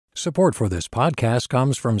Support for this podcast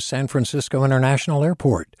comes from San Francisco International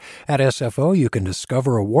Airport. At SFO, you can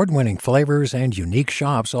discover award-winning flavors and unique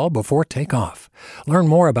shops all before takeoff. Learn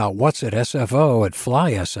more about what's at SFO at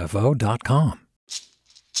flysfo.com.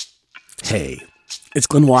 Hey, it's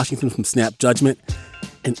Glenn Washington from Snap Judgment.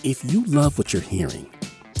 And if you love what you're hearing,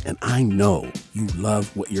 and I know you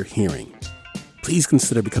love what you're hearing, please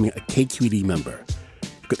consider becoming a KQED member.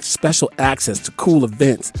 Get special access to cool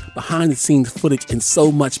events, behind-the-scenes footage, and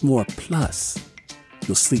so much more. Plus,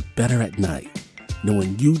 you'll sleep better at night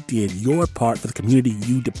knowing you did your part for the community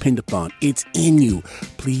you depend upon. It's in you.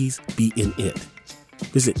 Please be in it.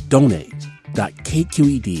 Visit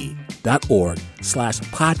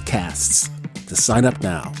donate.kqed.org/podcasts to sign up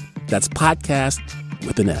now. That's podcast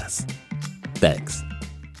with an S. Thanks.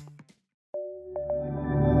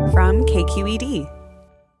 From KQED.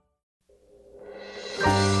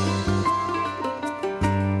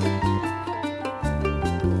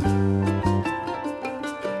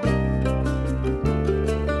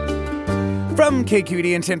 From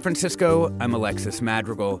KQED in San Francisco, I'm Alexis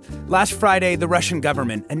Madrigal. Last Friday, the Russian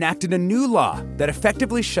government enacted a new law that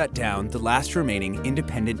effectively shut down the last remaining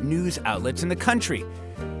independent news outlets in the country.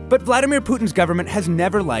 But Vladimir Putin's government has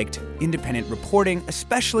never liked independent reporting,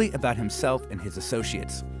 especially about himself and his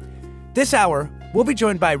associates. This hour, we'll be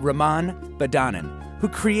joined by Roman Badanin, who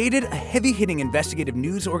created a heavy-hitting investigative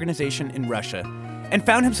news organization in Russia and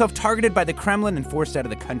found himself targeted by the Kremlin and forced out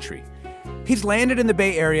of the country. He's landed in the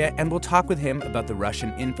Bay Area, and we'll talk with him about the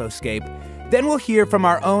Russian infoscape. Then we'll hear from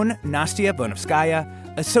our own Nastya Bonovskaya,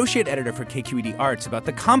 associate editor for KQED Arts, about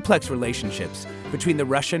the complex relationships between the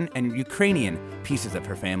Russian and Ukrainian pieces of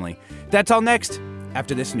her family. That's all next,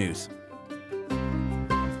 after this news.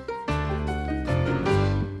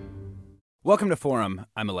 Welcome to Forum.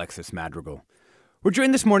 I'm Alexis Madrigal. We're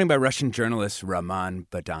joined this morning by Russian journalist Roman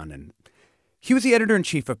Badanin. He was the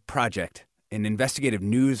editor-in-chief of Project, an investigative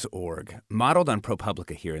news org modeled on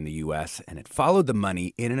ProPublica here in the U.S., and it followed the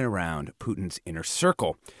money in and around Putin's inner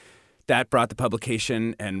circle. That brought the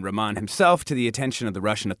publication and Roman himself to the attention of the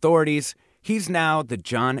Russian authorities. He's now the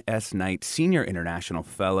John S. Knight Senior International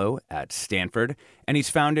Fellow at Stanford, and he's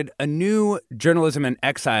founded a new journalism in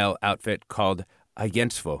exile outfit called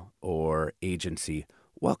Agentstvo, or Agency.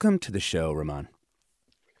 Welcome to the show, Roman.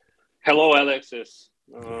 Hello, Alexis.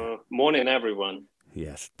 Morning, everyone.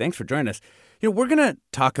 Yes, thanks for joining us. We're going to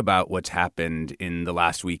talk about what's happened in the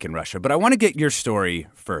last week in Russia, but I want to get your story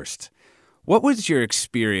first. What was your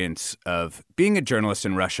experience of being a journalist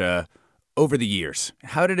in Russia over the years?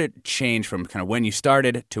 How did it change from kind of when you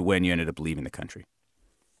started to when you ended up leaving the country?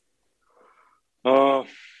 I've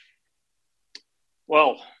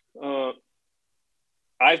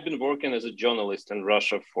been working as a journalist in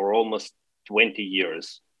Russia for almost 20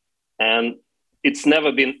 years, and it's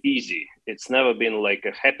never been easy. It's never been like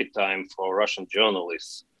a happy time for Russian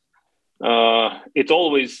journalists. It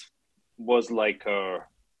always was like a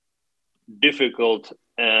difficult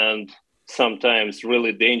and sometimes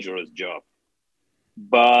really dangerous job.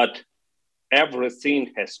 But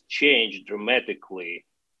everything has changed dramatically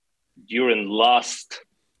during last,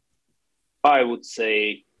 I would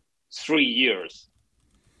say, 3 years.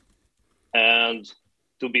 And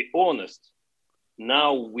to be honest,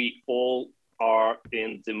 now we all are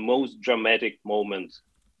in the most dramatic moment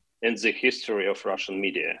in the history of Russian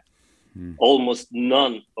media. Almost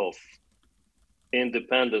none of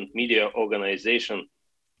independent media organizations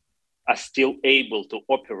are still able to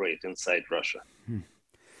operate inside Russia.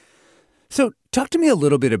 So talk to me a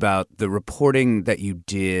little bit about the reporting that you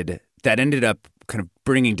did that ended up kind of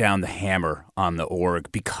bringing down the hammer on the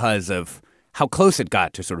org because of how close it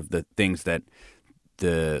got to sort of the things that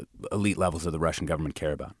the elite levels of the Russian government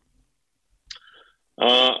care about.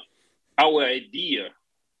 Our idea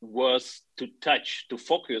was to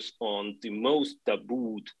focus on the most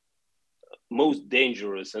tabooed, most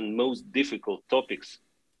dangerous, and most difficult topics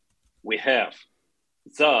we have.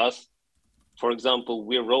 Thus, for example,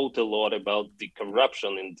 we wrote a lot about the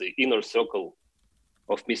corruption in the inner circle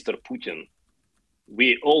of Mr. Putin.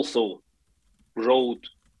 We also wrote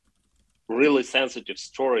really sensitive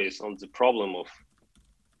stories on the problem of,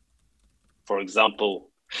 for example,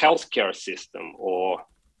 healthcare system or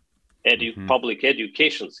public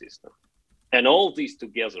education system. And all these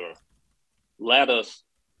together led us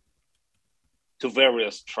to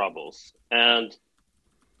various troubles. And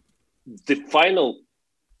the final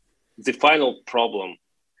problem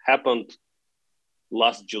happened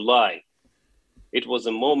last July. It was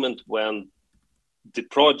a moment when the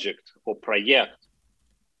project or proyect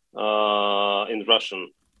in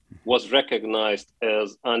Russian was recognized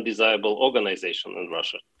as undesirable organization in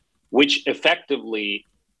Russia, which effectively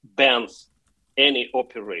bans any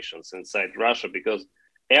operations inside Russia, because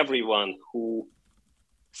everyone who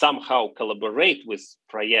somehow collaborate with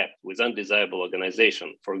Project, with undesirable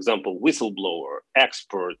organization, for example, whistleblower,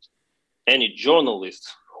 expert, any journalist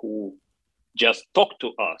who just talk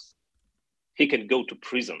to us, he can go to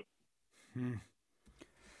prison.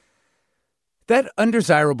 That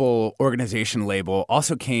undesirable organization label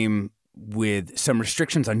also came with some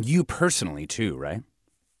restrictions on you personally too, right?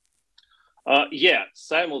 Yeah,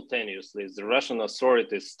 simultaneously, the Russian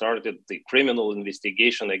authorities started the criminal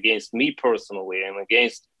investigation against me personally and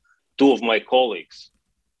against two of my colleagues.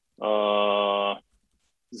 The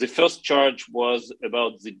first charge was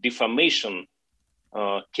about the defamation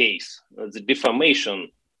case. The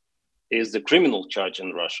defamation is the criminal charge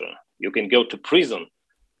in Russia. You can go to prison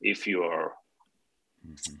if you are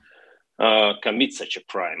commit such a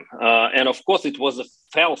crime. And of course, it was a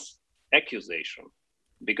false accusation,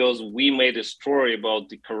 because we made a story about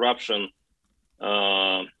the corruption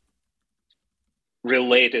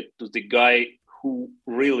related to the guy who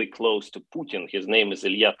really close to Putin. His name is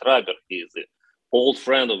Ilya Traber. He is the old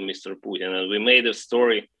friend of Mr. Putin. And we made a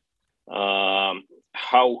story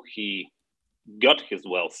how he got his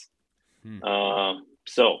wealth.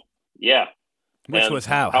 So, yeah. Which was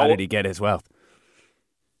how? How did he get his wealth?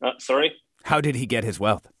 Sorry? How did he get his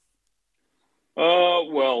wealth?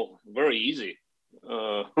 Well, very easy.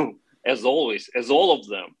 As always, as all of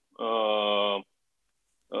them.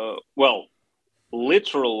 Well,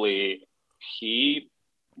 literally, he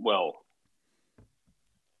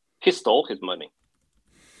stole his money.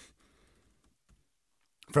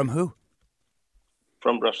 From who?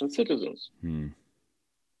 From Russian citizens.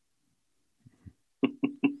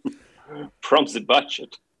 From the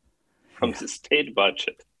budget. From the state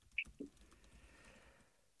budget.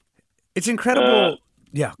 It's incredible.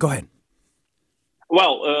 Yeah, go ahead.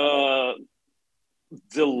 Well,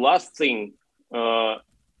 the last thing,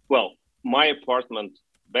 my apartment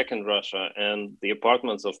back in Russia and the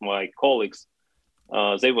apartments of my colleagues,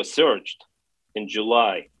 they were searched in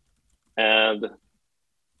July. And,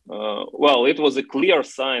 it was a clear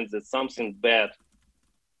sign that something bad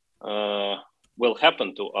will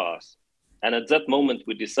happen to us. And at that moment,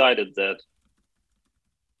 we decided that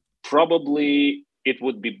probably it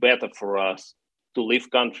would be better for us to leave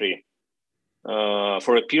country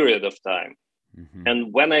for a period of time.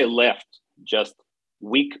 And when I left, just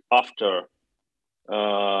week after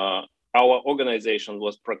our organization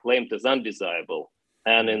was proclaimed as undesirable,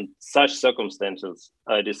 and in such circumstances,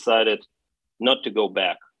 I decided not to go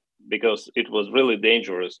back because it was really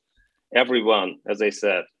dangerous. Everyone, as I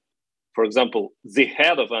said, for example, the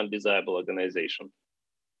head of undesirable organization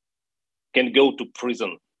can go to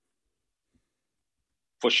prison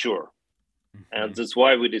for sure. And that's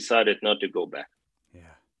why we decided not to go back.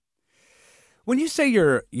 Yeah. When you say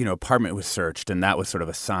your, apartment was searched and that was sort of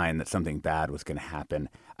a sign that something bad was going to happen,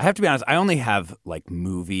 I have to be honest, I only have like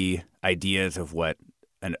movie ideas of what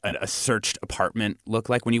a searched apartment looked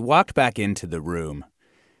like. When you walked back into the room,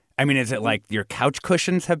 I mean, is it like your couch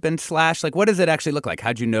cushions have been slashed? Like, what does it actually look like?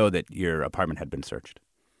 How'd you know that your apartment had been searched?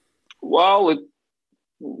 Well,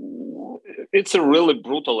 it's a really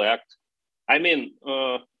brutal act. I mean,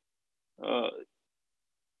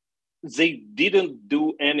 they didn't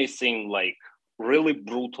do anything like really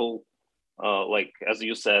brutal. Like, as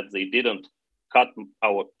you said, they didn't cut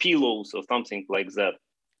our pillows or something like that.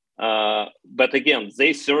 But again,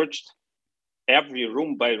 they searched every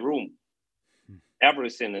room by room,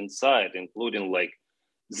 everything inside, including like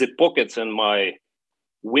the pockets in my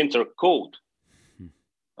winter coat.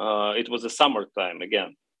 It was a summertime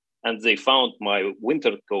again. And they found my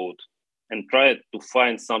winter coat and tried to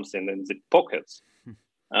find something in the pockets.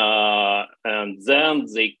 And then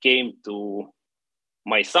they came to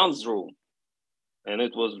my son's room. And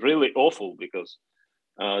it was really awful because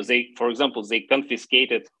for example, they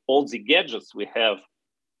confiscated all the gadgets we have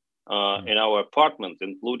in our apartment,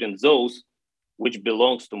 including those which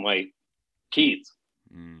belongs to my kids.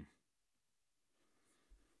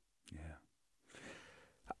 Yeah.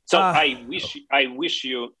 So I wish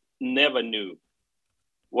you never knew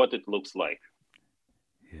what it looks like.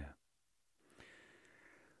 Yeah.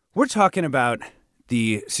 We're talking about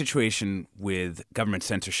the situation with government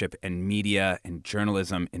censorship and media and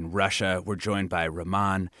journalism in Russia. We're joined by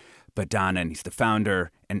Roman Badana, and he's the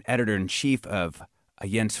founder and editor-in-chief of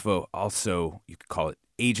Agentstvo, also you could call it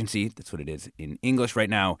agency. That's what it is in English right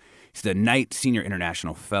now. He's the Knight Senior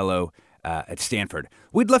International Fellow at Stanford.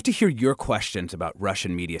 We'd love to hear your questions about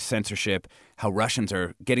Russian media censorship, how Russians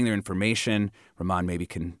are getting their information. Roman maybe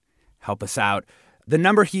can help us out. The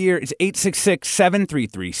number here is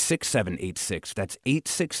 866-733-6786. That's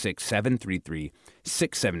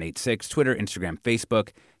 866-733-6786. Twitter, Instagram,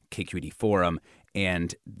 Facebook, KQED Forum,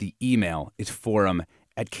 and the email is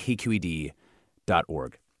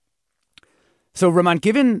forum@kqed.org. So, Roman,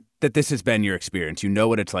 given that this has been your experience, you know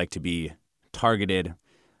what it's like to be targeted,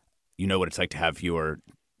 you know what it's like to have your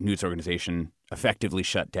news organization effectively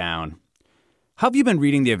shut down. How have you been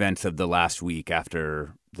reading the events of the last week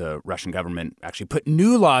after the Russian government actually put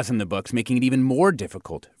new laws in the books, making it even more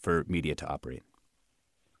difficult for media to operate?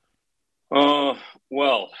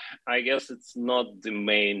 Well, I guess it's not the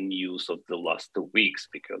main news of the last 2 weeks,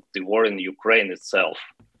 because the war in Ukraine itself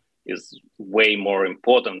is way more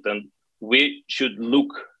important. And we should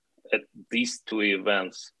look at these two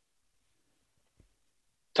events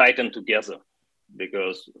tightened together,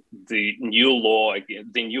 because the new law,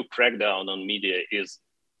 the new crackdown on media is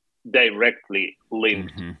directly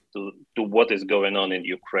linked to what is going on in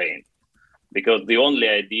Ukraine. Because the only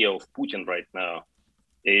idea of Putin right now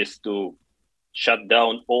is to shut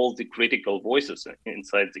down all the critical voices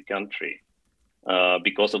inside the country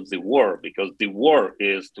because of the war. Because the war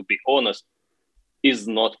is, to be honest, is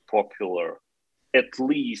not popular, at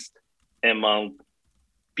least among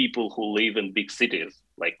people who live in big cities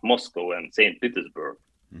like Moscow and St. Petersburg.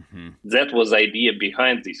 That was the idea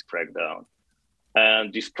behind this crackdown.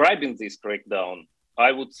 And describing this crackdown,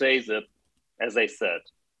 I would say that, as I said,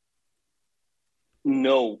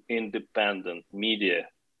 no independent media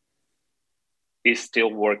is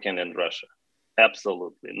still working in Russia.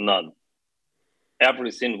 Absolutely none.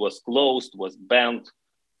 Everything was closed, was banned,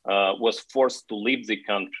 was forced to leave the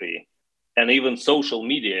country. And even social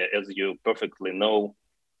media, as you perfectly know,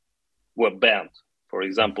 were banned. For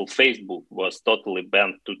example, Facebook was totally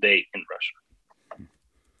banned today in Russia.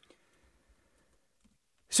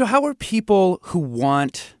 So how are people who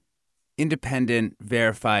want independent,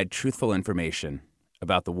 verified, truthful information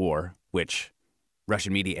about the war, which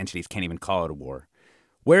Russian media entities can't even call it a war,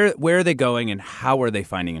 where are they going and how are they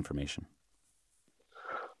finding information?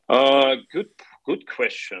 Good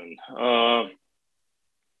question.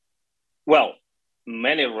 Well,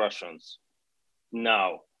 many Russians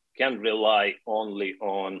now can rely only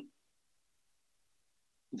on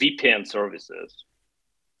VPN services,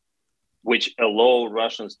 which allow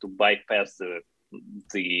Russians to bypass the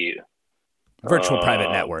virtual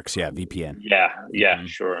private networks. Yeah, VPN. Yeah,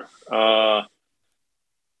 sure.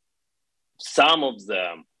 Some of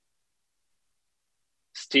them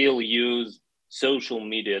still use social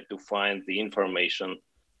media to find the information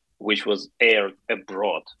which was aired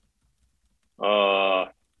abroad.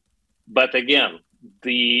 But again,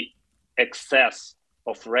 the access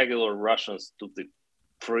of regular Russians to the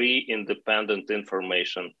free, independent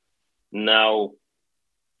information now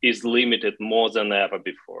is limited more than ever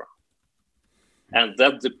before. And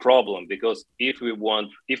that's the problem, because if we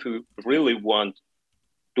really want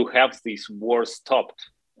to have this war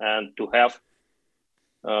stopped and to have,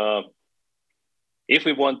 if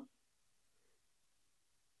we want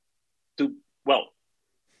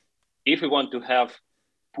to have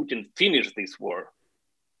Putin finish this war,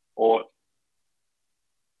 or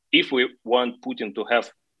if we want Putin to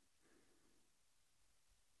have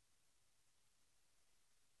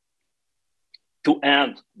to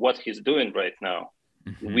end what he's doing right now,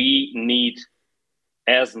 we need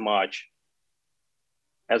as much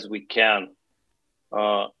as we can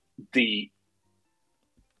the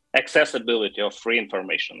accessibility of free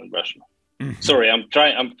information in Russia. Sorry, I'm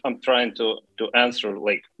trying to answer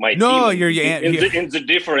like my team in the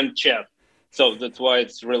different chat. So that's why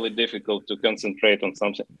it's really difficult to concentrate on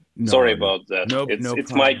something. Sorry about that.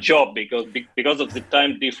 It's my job, because of the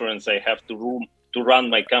time difference. I have to run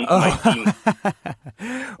my company. My team.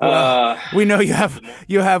 Well, we know you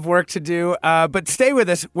have work to do, but stay with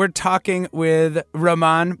us. We're talking with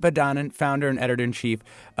Roman Badanin, founder and editor-in-chief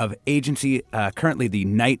of Agency, currently the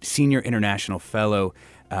Knight Senior International Fellow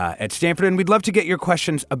at Stanford. And we'd love to get your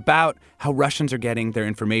questions about how Russians are getting their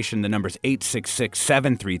information. The number's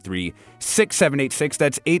 866-733-6786.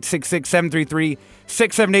 That's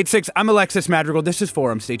 866-733-6786. I'm Alexis Madrigal. This is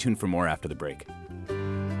Forum. Stay tuned for more after the break.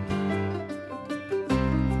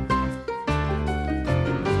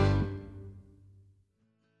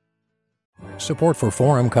 Support for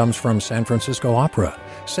Forum comes from San Francisco Opera.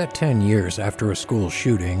 Set 10 years after a school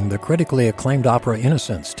shooting, the critically acclaimed opera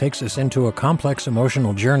Innocence takes us into a complex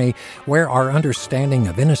emotional journey where our understanding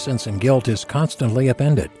of innocence and guilt is constantly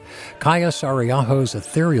upended. Kaya Sariaho's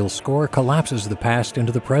ethereal score collapses the past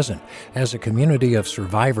into the present as a community of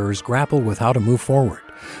survivors grapple with how to move forward.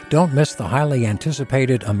 Don't miss the highly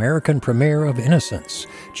anticipated American premiere of Innocence,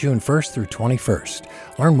 June 1st through 21st.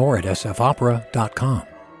 Learn more at sfopera.com.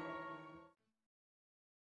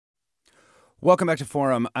 Welcome back to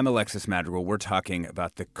Forum. I'm Alexis Madrigal. We're talking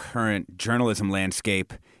about the current journalism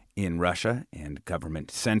landscape in Russia and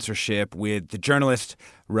government censorship with the journalist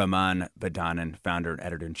Roman Badanin, founder and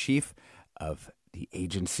editor-in-chief of the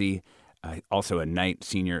agency, also a Knight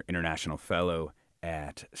Senior International Fellow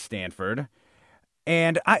at Stanford.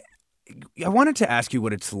 And I wanted to ask you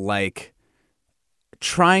what it's like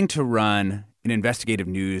trying to run an investigative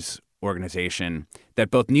news organization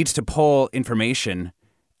that both needs to pull information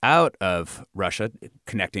out of Russia,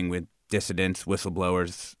 connecting with dissidents,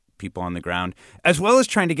 whistleblowers, people on the ground, as well as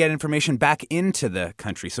trying to get information back into the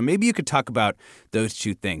country. So maybe you could talk about those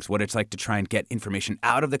two things, what it's like to try and get information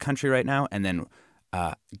out of the country right now and then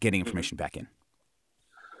getting information back in.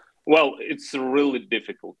 Well, it's a really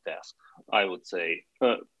difficult task, I would say.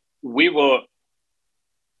 We were,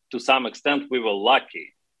 to some extent,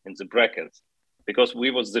 lucky in the brackets because we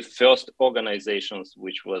was the first organizations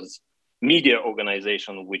media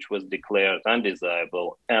organization which was declared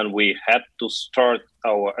undesirable, and we had to start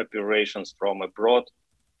our operations from abroad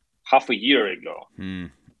half a year ago.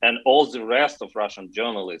 And all the rest of Russian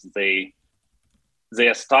journalists, they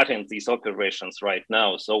are starting these operations right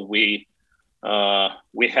now. So we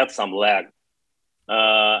had some lag.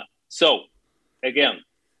 So again,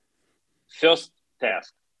 first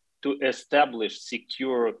task, to establish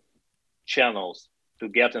secure channels to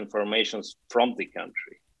get information from the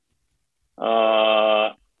country.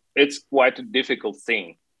 It's quite a difficult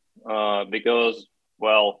thing because,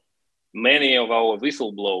 well, many of our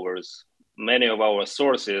whistleblowers, many of our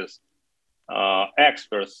sources,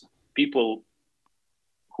 experts, people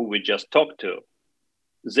who we just talked to,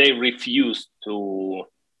 they refuse to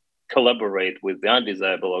collaborate with the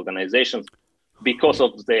undesirable organizations because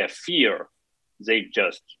of their fear. They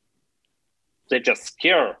just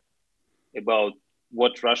scare about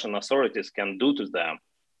what Russian authorities can do to them.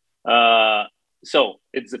 So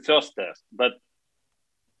it's the first test. But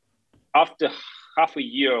after half a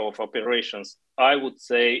year of operations, I would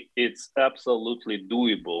say it's absolutely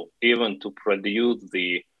doable even to produce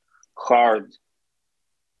the hard,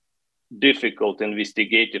 difficult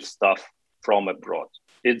investigative stuff from abroad.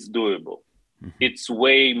 It's doable. Mm-hmm. It's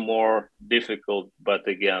way more difficult, but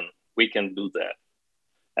again, we can do that.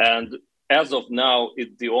 And as of now,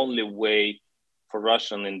 it's the only way for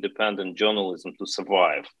Russian independent journalism to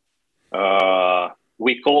survive.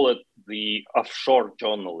 We call it the offshore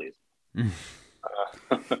journalism.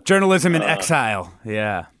 Journalism in exile.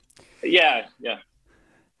 Yeah. Yeah.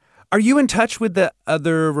 Are you in touch with the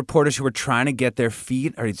other reporters who are trying to get their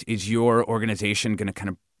feet? Or is your organization going to kind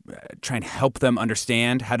of try and help them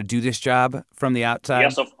understand how to do this job from the outside?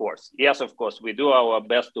 Yes, of course. We do our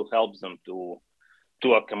best to help them to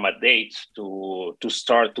accommodate, to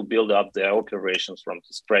start to build up their operations from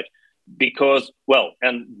the scratch. Because, well,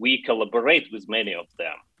 and we collaborate with many of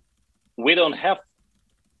them. We don't have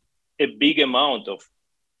a big amount of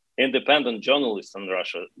independent journalists in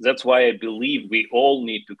Russia. That's why I believe we all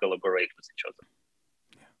need to collaborate with each other.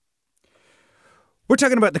 We're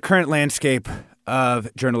talking about the current landscape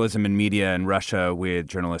of journalism and media in Russia with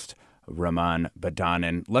journalist Roman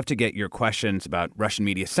Badanin. Love to get your questions about Russian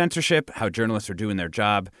media censorship, how journalists are doing their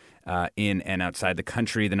job in and outside the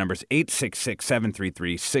country. The number's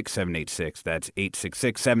 866-733-6786. That's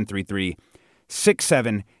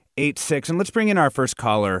 866-733-6786. And let's bring in our first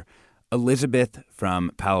caller, Elizabeth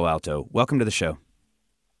from Palo Alto. Welcome to the show.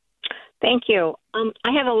 Thank you.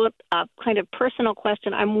 I have a kind of personal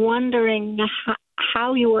question. I'm wondering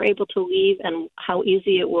how you were able to leave and how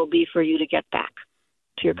easy it will be for you to get back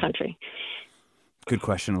to your country. Good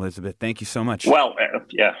question, Elizabeth. Thank you so much. Well,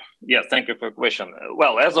 thank you for the question.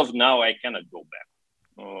 Well, as of now, I cannot go back,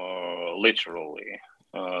 literally,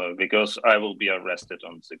 because I will be arrested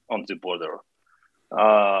on the border.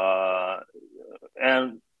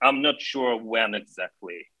 And I'm not sure when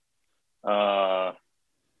exactly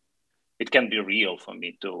it can be real for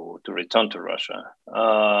me to return to Russia.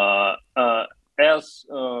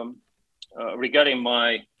 Regarding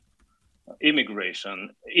my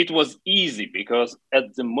immigration, it was easy because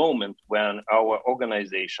at the moment when our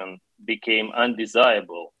organization became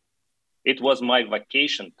undesirable, it was my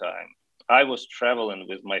vacation time. I was traveling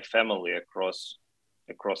with my family across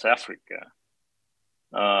Africa.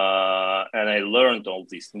 And I learned all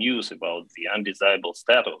this news about the undesirable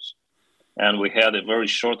status. And we had a very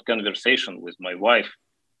short conversation with my wife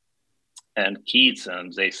and kids.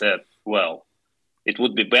 And they said, well, it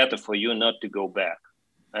would be better for you not to go back.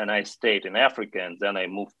 And I stayed in Africa, and then I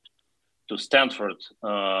moved to Stanford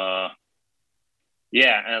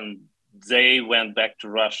Yeah, and they went back to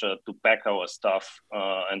Russia to pack our stuff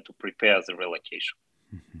and to prepare the relocation.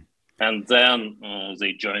 Mm-hmm. And then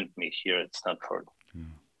they joined me here at Stanford.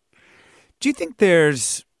 Do you think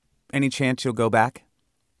there's any chance you'll go back?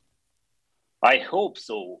 I hope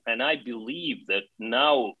so, and I believe that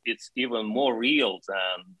now it's even more real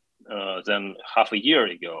than half a year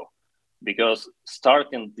ago, because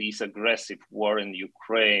starting this aggressive war in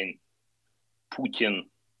Ukraine, Putin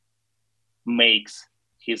makes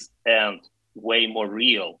his end way more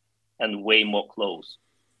real and way more close.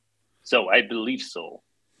 So I believe so.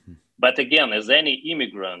 But again, as any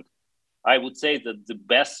immigrant, I would say that the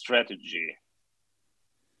best strategy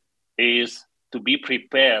is to be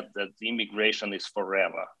prepared that the immigration is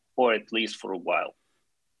forever, or at least for a while.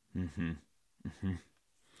 Mm-hmm. Mm-hmm.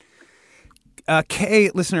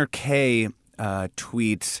 Listener K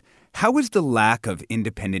tweets, how is the lack of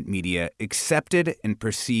independent media accepted and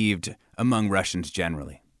perceived among Russians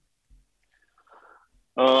generally?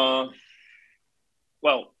 Well,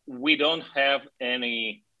 we don't have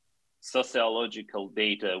any sociological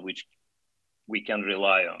data which we can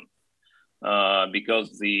rely on.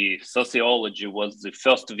 Because the sociology was the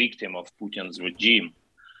first victim of Putin's regime.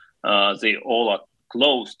 They all are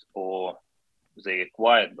closed or they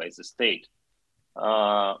acquired by the state.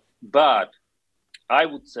 But I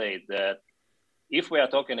would say that if we are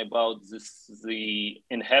talking about the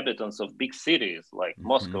inhabitants of big cities like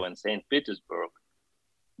Moscow and St. Petersburg,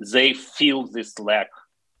 they feel this lack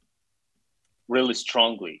really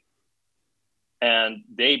strongly. And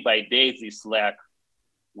day by day, this lack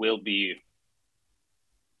will be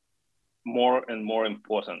more and more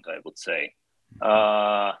important, I would say.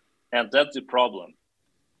 And that's the problem,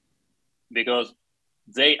 because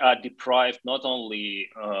they are deprived not only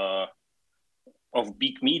of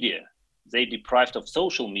big media, they're deprived of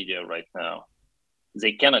social media right now.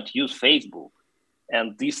 They cannot use Facebook.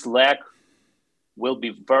 And this lack will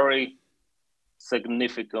be very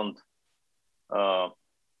significant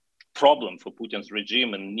problem for Putin's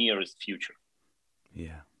regime in nearest future.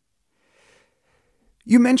 Yeah.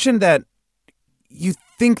 You mentioned that you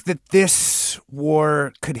think that this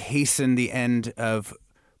war could hasten the end of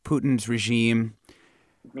Putin's regime.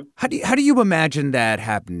 Mm-hmm. How do you imagine that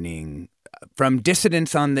happening? From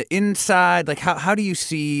dissidents on the inside? Like, how do you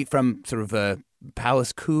see from sort of a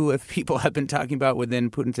palace coup, if people have been talking about within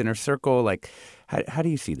Putin's inner circle? Like, how do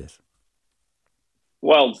you see this?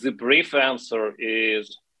 Well, the brief answer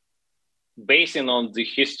is basing on the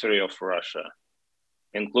history of Russia,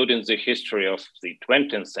 including the history of the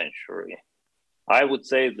 20th century. I would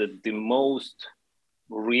say that the most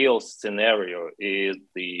real scenario is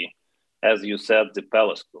as you said, the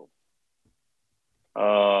palace coup.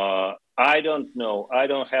 I don't know. I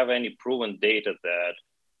don't have any proven data that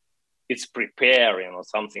it's preparing or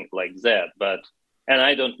something like that. And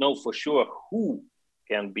I don't know for sure who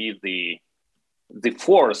can be the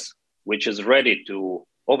force which is ready to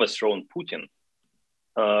overthrow Putin.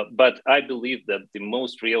 But I believe that the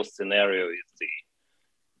most real scenario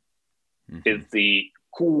is the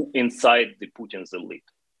coup inside the Putin's elite.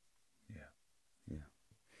 Yeah.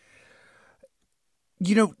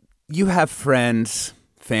 You know, you have friends,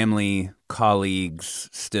 family, colleagues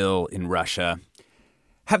still in Russia.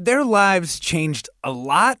 Have their lives changed a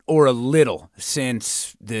lot or a little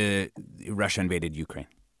since Russia invaded Ukraine?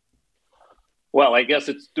 Well, I guess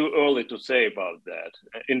it's too early to say about that.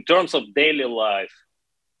 In terms of daily life,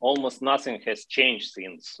 almost nothing has changed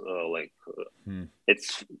since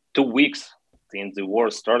it's 2 weeks since the war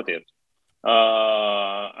started.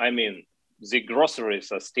 I mean, the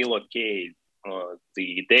groceries are still okay.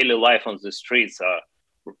 The daily life on the streets are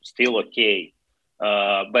still okay.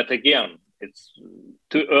 But again, it's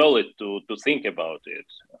too early to think about it.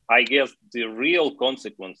 I guess the real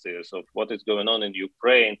consequences of what is going on in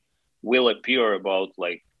Ukraine will appear about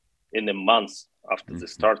in the months after the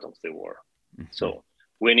start of the war. So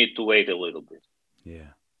we need to wait a little bit.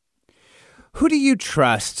 Yeah. Who do you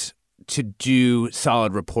trust to do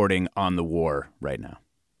solid reporting on the war right now?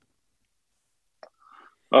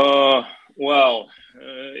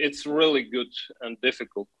 It's really good and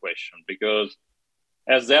difficult question because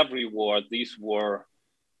as every war, this war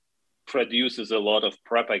produces a lot of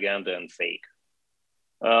propaganda and fake.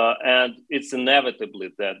 And it's inevitably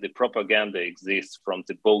that the propaganda exists from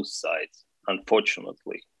both sides,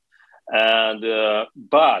 unfortunately.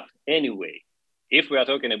 But anyway, if we are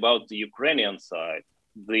talking about the Ukrainian side,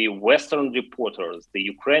 the Western reporters, the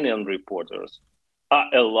Ukrainian reporters are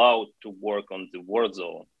allowed to work on the war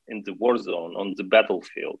zone, on the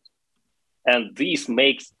battlefield. And this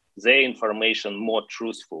makes their information more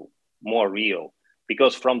truthful, more real,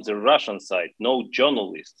 because from the Russian side, no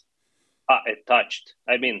journalists are attached.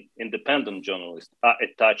 I mean, independent journalists are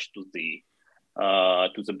attached to the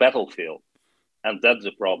battlefield, and that's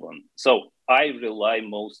the problem. So I rely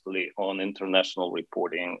mostly on international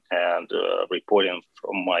reporting and reporting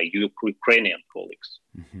from my Ukrainian colleagues.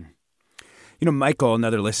 Mm-hmm. Michael,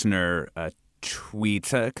 another listener,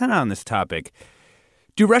 tweets kind of on this topic.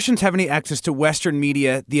 Do Russians have any access to Western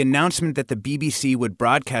media? The announcement that the BBC would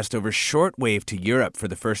broadcast over shortwave to Europe for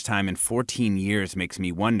the first time in 14 years makes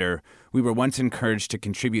me wonder. We were once encouraged to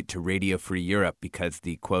contribute to Radio Free Europe because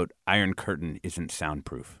the, quote, Iron Curtain isn't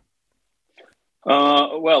soundproof.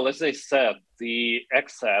 Well, as I said, the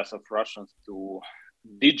access of Russians to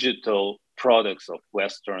digital products of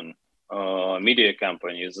Western media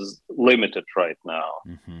companies is limited right now.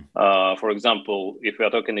 Mm-hmm. For example, if we are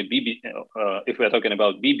talking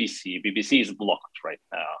about BBC, BBC is blocked right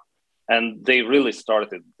now, and they really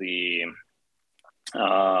started the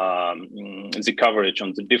coverage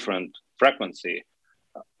on the different frequency.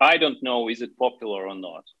 I don't know is it popular or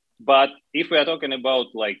not, but if we are talking about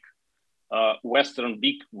like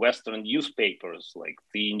big Western newspapers like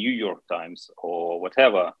the New York Times or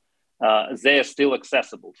whatever. They are still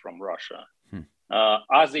accessible from Russia.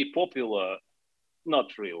 Are they popular? Not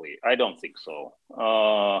really. I don't think so.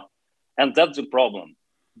 And that's the problem.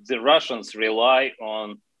 The Russians rely on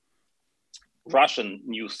Russian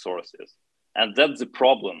news sources. And that's the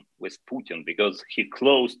problem with Putin, because he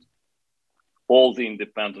closed all the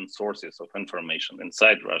independent sources of information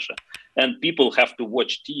inside Russia. And people have to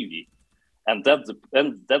watch TV. And that's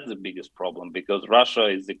the biggest problem, because Russia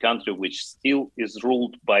is the country which still is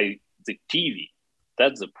ruled by the TV.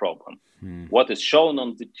 That's the problem. What is shown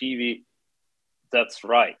on the TV, that's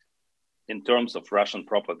right, in terms of Russian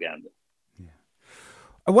propaganda. Yeah.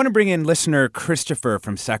 I want to bring in listener Christopher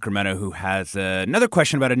from Sacramento, who has another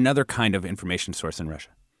question about another kind of information source in Russia.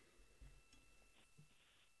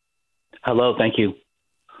 Hello, thank you.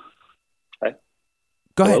 Hi.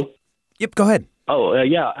 Go Hello? ahead. Yep, go ahead.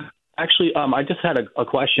 Yeah. Actually, I just had a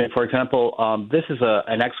question. For example, this is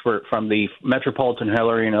an expert from the Metropolitan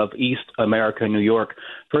Hillarian of East America, New York,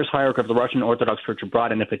 first hierarch of the Russian Orthodox Church,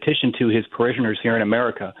 brought in a petition to his parishioners here in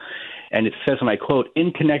America. And it says, and I quote,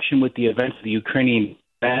 "In connection with the events of the Ukrainian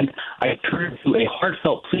band, I turn to a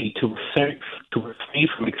heartfelt plea to refrain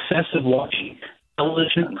from excessive watching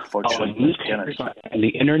television, newspapers, and the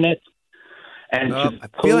internet, and to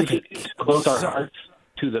close our hearts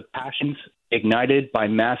to the passions ignited by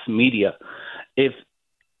mass media." If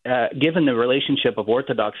given the relationship of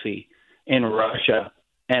orthodoxy in Russia,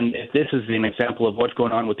 and if this is an example of what's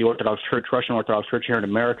going on with the Orthodox Church, Russian Orthodox Church here in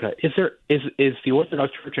America, is the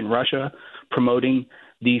Orthodox Church in Russia promoting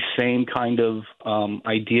these same kind of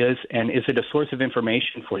ideas, and is it a source of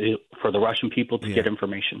information for the Russian people to get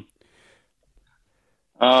information?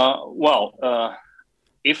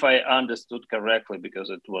 If I understood correctly, because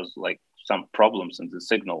it was like some problems in the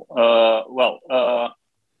signal.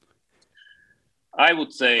 I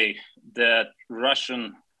would say that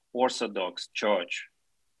Russian Orthodox Church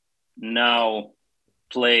now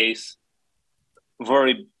plays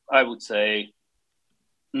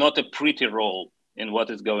not a pretty role in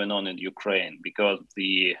what is going on in Ukraine, because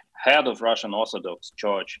the head of Russian Orthodox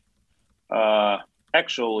Church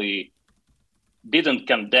actually didn't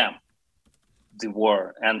condemn the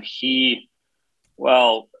war, and he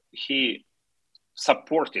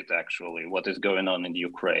supported actually what is going on in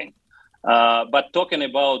Ukraine. But talking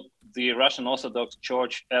about the Russian Orthodox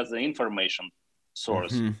Church as an information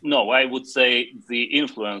source, no, I would say the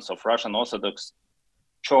influence of Russian Orthodox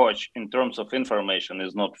Church in terms of information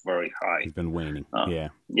is not very high. It's been waning. Yeah.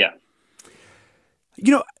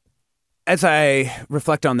 As I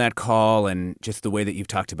reflect on that call and just the way that you've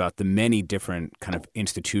talked about the many different kind of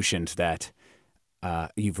institutions that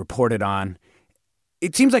you've reported on,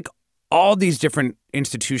 it seems like all these different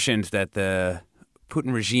institutions that the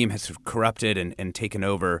Putin regime has corrupted and taken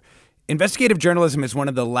over, investigative journalism is one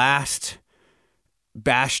of the last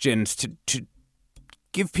bastions to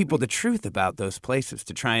give people the truth about those places,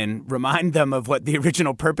 to try and remind them of what the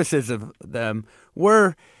original purposes of them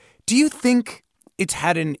were. Do you think it's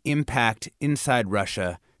had an impact inside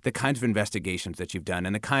Russia, the kinds of investigations that you've done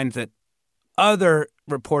and the kinds that other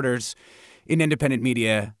reporters in independent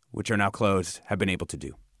media, which are now closed, have been able to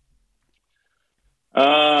do?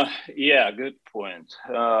 Good point.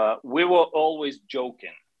 We were always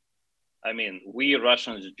joking. I mean, we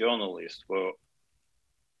Russian journalists were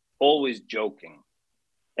always joking.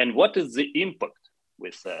 And what is the impact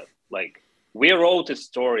with that? Like, we wrote a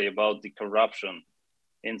story about the corruption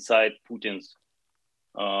inside Putin's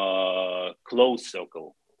close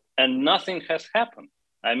circle, and nothing has happened.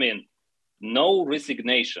 I mean, no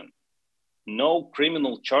resignation, no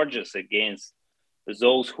criminal charges against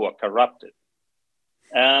those who are corrupted.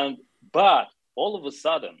 But all of a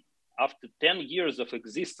sudden, after 10 years of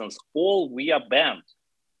existence, all we are banned.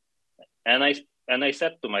 And I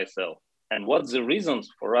said to myself, and what's the reasons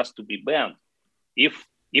for us to be banned if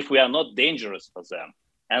we are not dangerous for them?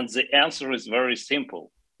 And the answer is very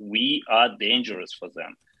simple. We are dangerous for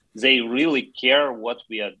them. They really care what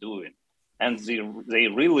we are doing. And they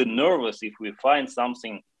really nervous if we find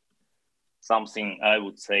something, I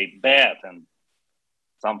would say, bad and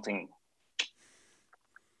something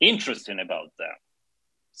interesting about them.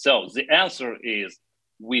 So the answer is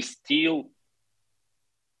we still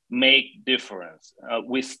make difference.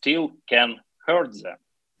 We still can hurt them.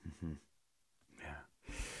 Mm-hmm.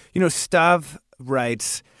 Yeah. You know, Stav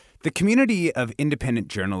writes, the community of independent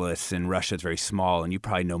journalists in Russia is very small, and you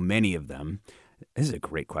probably know many of them. This is a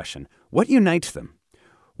great question. What unites them?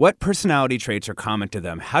 What personality traits are common to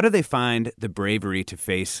them? How do they find the bravery to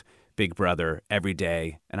face Big Brother every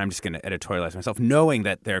day? And I'm just going to editorialize myself, knowing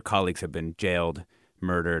that their colleagues have been jailed,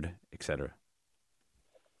 murdered, etc.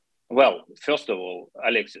 Well, first of all,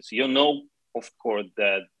 Alexis, you know, of course,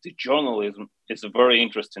 that the journalism is a very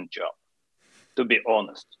interesting job. To be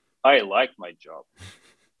honest, I like my job.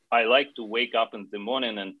 I like to wake up in the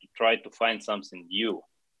morning and to try to find something new.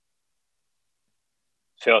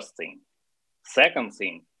 First thing. Second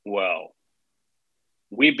thing, well,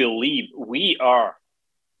 we believe, we are,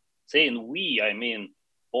 saying we, I mean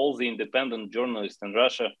all the independent journalists in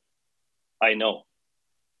Russia, I know.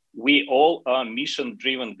 We all are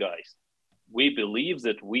mission-driven guys. We believe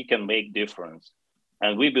that we can make difference.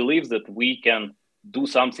 And we believe that we can do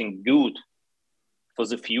something good for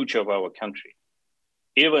the future of our country,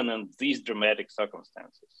 even in these dramatic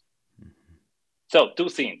circumstances. Mm-hmm. So, two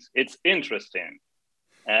things. It's interesting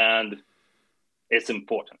and it's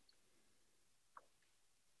important.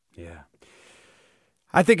 Yeah.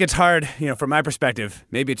 I think it's hard, you know, from my perspective,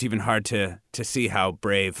 maybe it's even hard to see how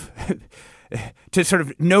brave, to sort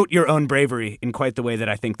of note your own bravery in quite the way that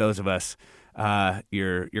I think those of us,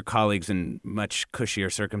 your colleagues in much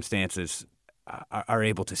cushier circumstances are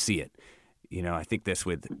able to see it. You know, I think this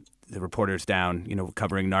with the reporters down, you know,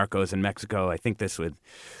 covering narcos in Mexico. I think this with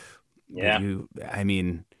you. I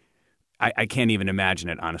mean, I can't even imagine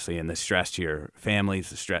it, honestly, and the stress to your families,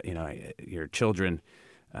 the stress, you know, your children.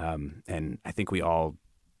 And I think we all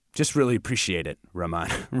just really appreciate it, Roman.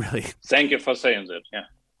 Really. Thank you for saying that. Yeah.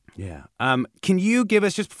 Yeah. Can you give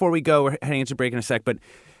us, just before we go, we're heading into break in a sec, but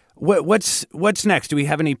what's next? Do we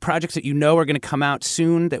have any projects that you know are going to come out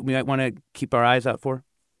soon that we might want to keep our eyes out for?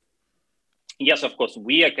 Yes, of course.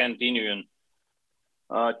 We are continuing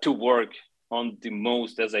to work on the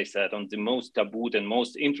most, as I said, on the most taboo and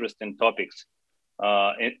most interesting topics,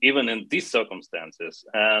 even in these circumstances.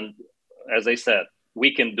 And as I said,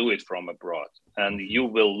 we can do it from abroad, and you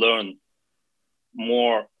will learn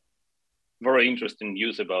more very interesting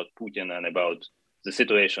news about Putin and about the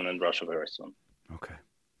situation in Russia very soon. Okay.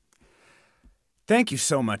 Thank you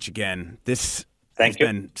so much again. This has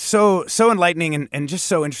been so enlightening and just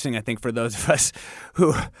so interesting, I think, for those of us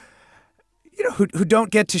who don't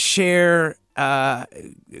get to share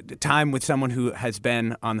time with someone who has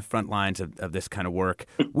been on the front lines of this kind of work.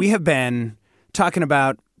 We have been talking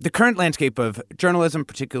about the current landscape of journalism,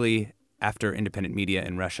 particularly after independent media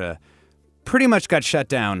in Russia pretty much got shut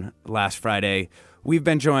down last Friday. We've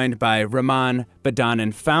been joined by Roman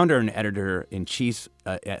Badanin, founder and editor-in-chief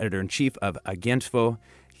of Agentstvo.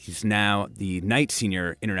 He's now the Knight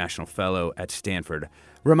Senior International Fellow at Stanford.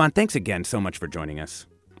 Roman, thanks again so much for joining us.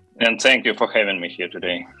 And thank you for having me here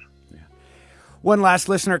today. Yeah. One last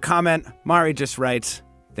listener comment. Mari just writes,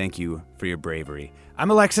 thank you for your bravery. I'm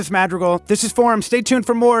Alexis Madrigal. This is Forum. Stay tuned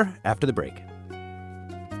for more after the break.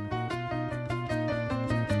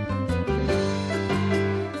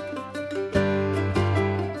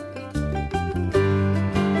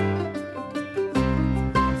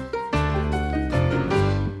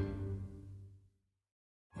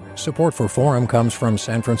 Support for Forum comes from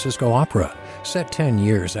San Francisco Opera. Set 10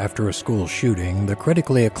 years after a school shooting, the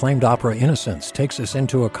critically acclaimed opera Innocence takes us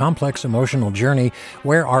into a complex emotional journey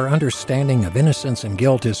where our understanding of innocence and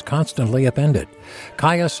guilt is constantly upended.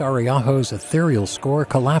 Kaya Sariaho's ethereal score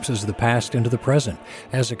collapses the past into the present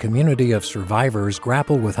as a community of survivors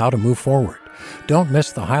grapple with how to move forward. Don't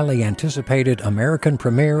miss the highly anticipated American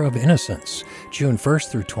premiere of Innocence, June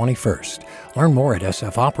 1st through 21st. Learn more at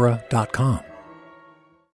sfopera.com.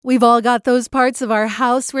 We've all got those parts of our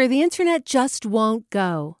house where the internet just won't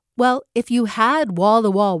go. Well, if you had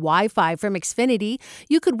wall-to-wall Wi-Fi from Xfinity,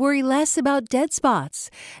 you could worry less about dead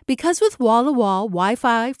spots. Because with wall-to-wall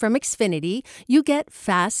Wi-Fi from Xfinity, you get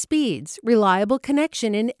fast speeds, reliable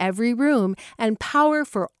connection in every room, and power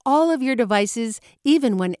for all of your devices,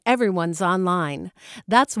 even when everyone's online.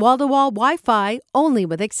 That's wall-to-wall Wi-Fi only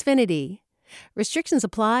with Xfinity. Restrictions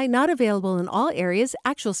apply, not available in all areas.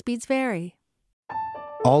 Actual speeds vary.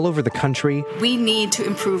 All over the country, we need to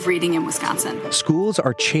improve reading in Wisconsin. Schools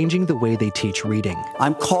are changing the way they teach reading.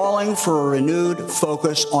 I'm calling for a renewed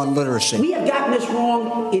focus on literacy. We have gotten this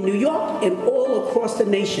wrong in New York and all across the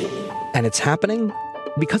nation. And it's happening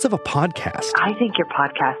because of a podcast. I think your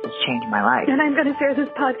podcast has changed my life. And I'm going to share this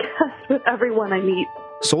podcast with everyone I meet.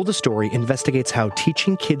 Sold a Story investigates how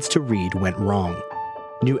teaching kids to read went wrong.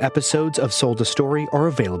 New episodes of Sold a Story are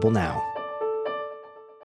available now.